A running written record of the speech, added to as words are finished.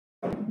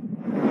Welcome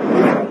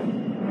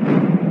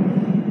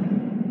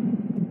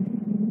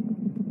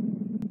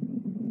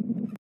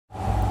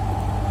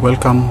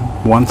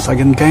once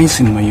again guys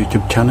in my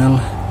YouTube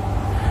channel.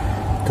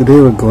 Today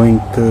we're going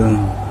to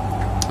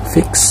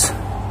fix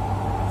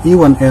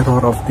E1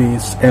 error of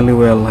this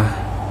Eliwell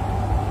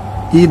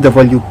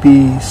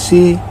EWP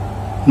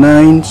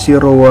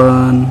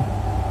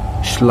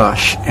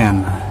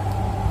C901/N,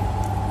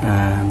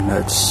 and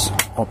let's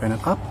open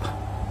it up.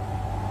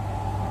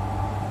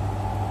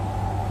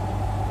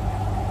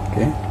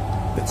 Okay,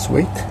 let's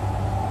wait.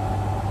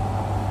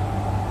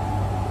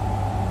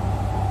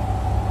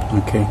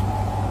 Okay,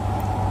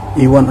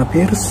 E1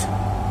 appears,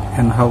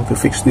 and how to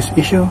fix this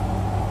issue.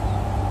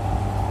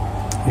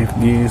 If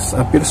this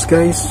appears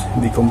guys,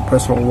 the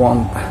compressor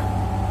won't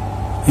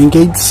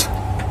engage,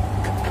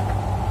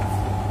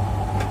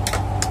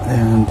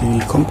 and the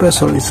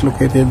compressor is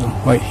located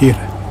right here.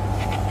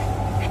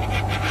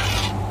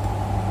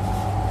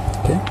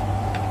 Okay,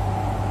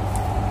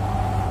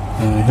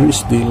 here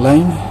is the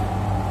line.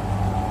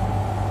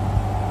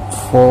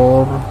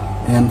 4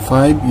 and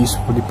 5 is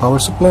for the power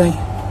supply,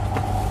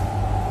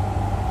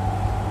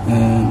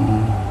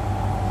 and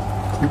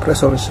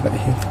compressor is right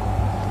here.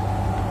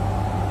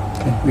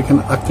 Okay, we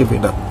can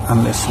activate that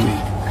unless we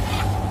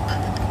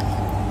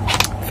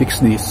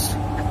fix this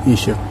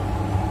issue.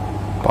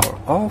 Power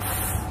off,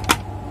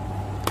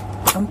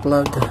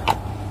 unplug,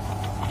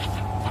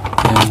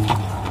 and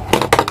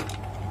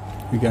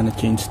we're gonna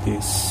change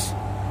this.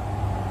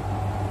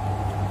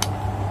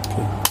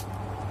 Okay,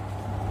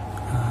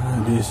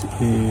 this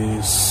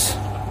is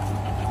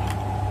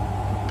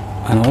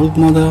an old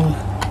model,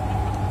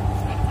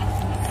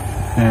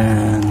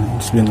 and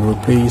it's been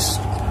replaced.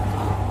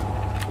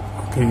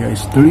 Okay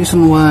guys, the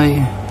reason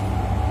why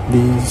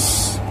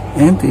this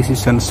NTC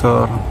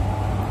sensor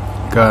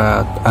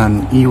got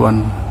an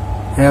E1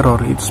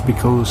 error, it's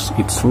because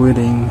its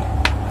reading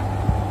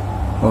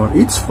or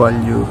its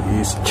value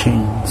is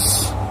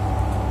changed.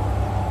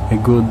 A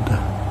good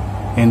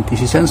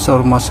NTC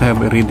sensor must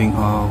have a reading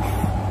of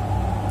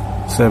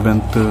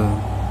 7 to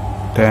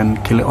 10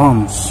 kilo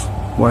ohms,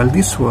 while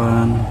this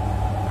one,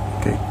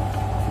 okay,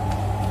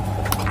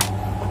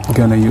 I'm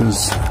gonna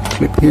use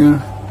clip here,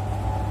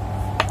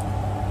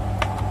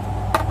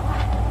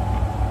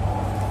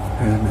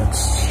 and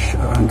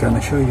I'm gonna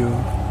show you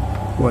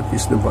what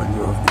is the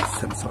value of this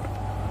sensor,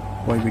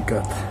 why we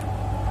got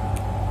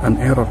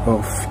an error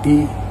of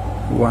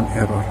E1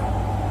 error.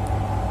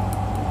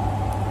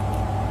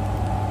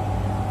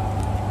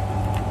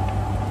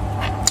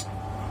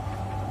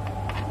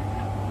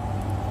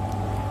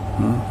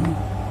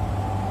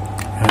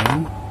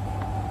 And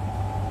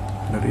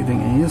the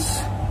reading is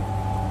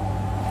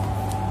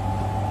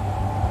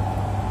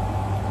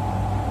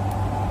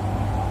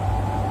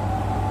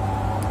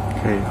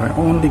okay, I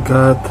only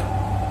got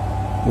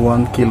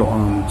 1 kilo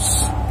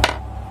ohms,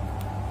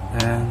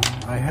 and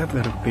I have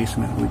a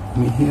replacement with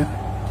me here,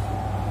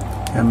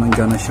 and I'm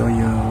gonna show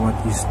you what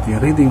is the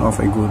reading of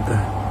a good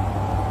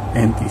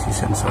NTC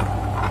sensor.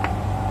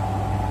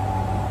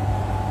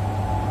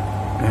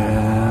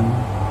 And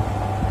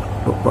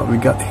look what we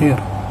got here.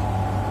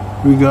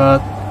 We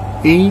got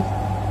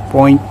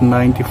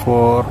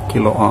 8.94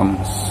 kilo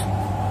ohms,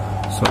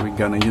 so we're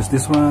gonna use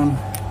this one.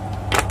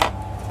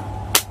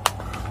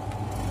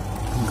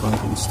 I'm going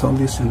to install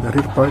this in the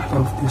rear part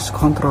of this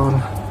control.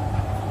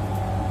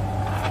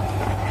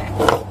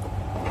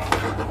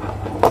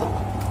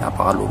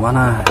 Napakaluma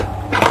na.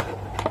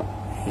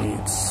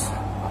 It's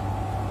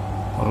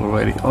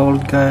already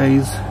old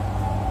guys,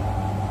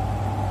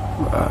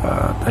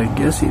 but I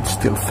guess it's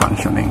still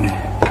functioning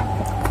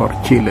for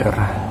chiller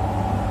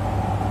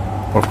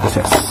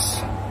purposes.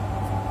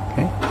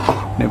 Okay,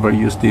 never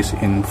use this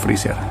in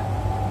freezer.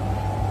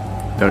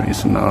 There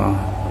is no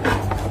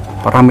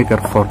parameter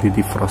for the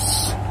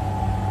defrost,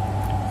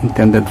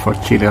 intended for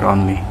chiller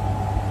only.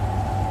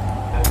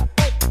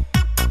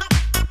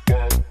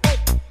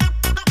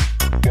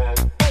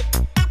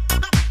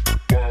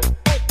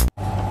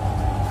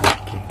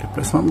 Okay,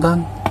 replacement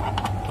done.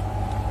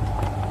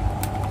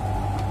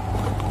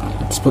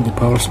 Let's put the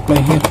power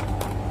supply here.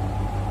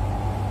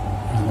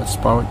 Let's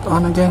power it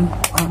on again.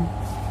 On.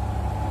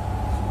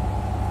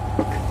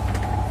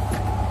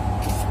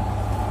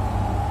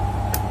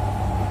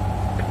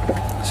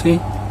 See?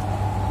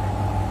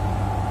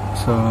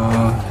 So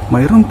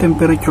my room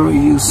temperature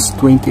is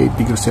 28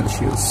 degrees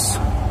Celsius,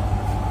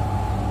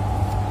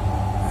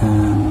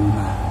 and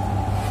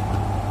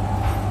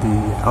the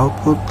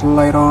output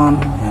light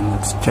on, and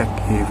let's check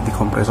if the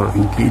compressor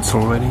engaged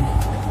already.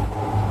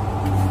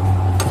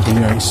 Okay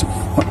guys,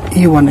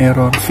 E1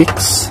 error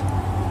fix.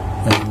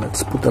 And let's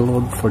put a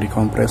load for the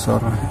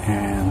compressor,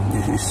 and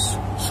this is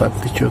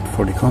substitute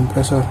for the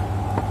compressor,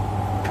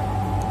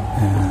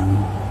 and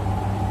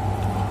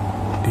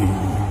the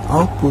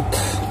output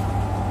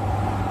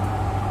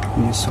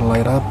is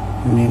light up,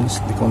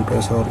 means the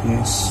compressor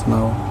is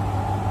now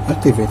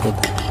activated.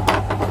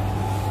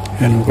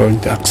 And we're going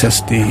to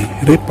access the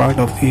rear part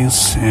of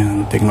this,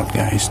 and take note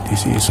guys,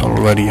 this is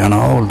already an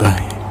old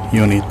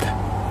unit.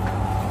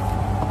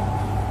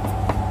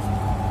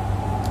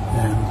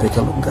 take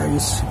a look,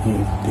 guys,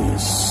 if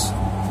this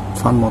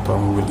fan motor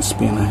will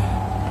spin,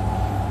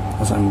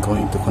 as I'm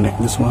going to connect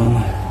this one.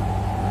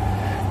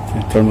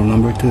 Okay, terminal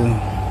number 2.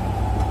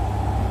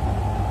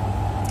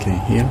 Okay,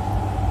 here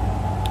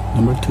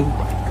number 2,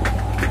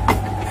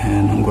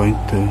 and I'm going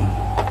to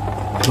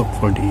look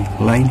for the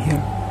line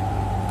here.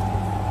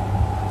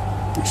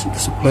 This is the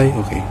supply.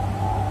 Okay,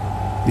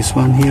 this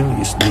one here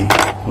is the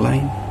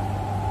line,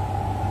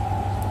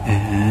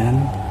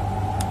 and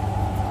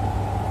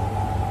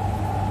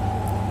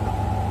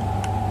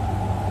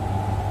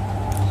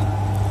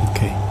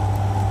okay,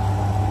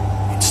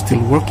 it's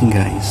still working,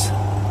 guys,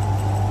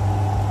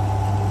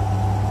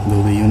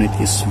 though the unit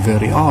is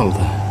very old.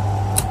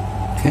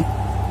 Okay,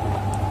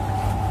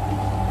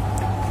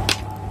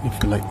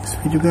 if you like this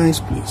video, guys,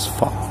 please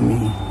follow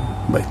me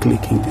by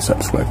clicking the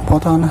subscribe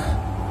button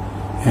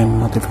and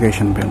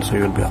notification bell so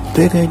you'll be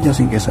updated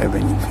just in case I have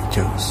any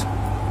videos.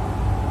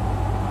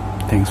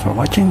 Thanks for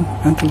watching.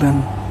 Until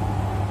then,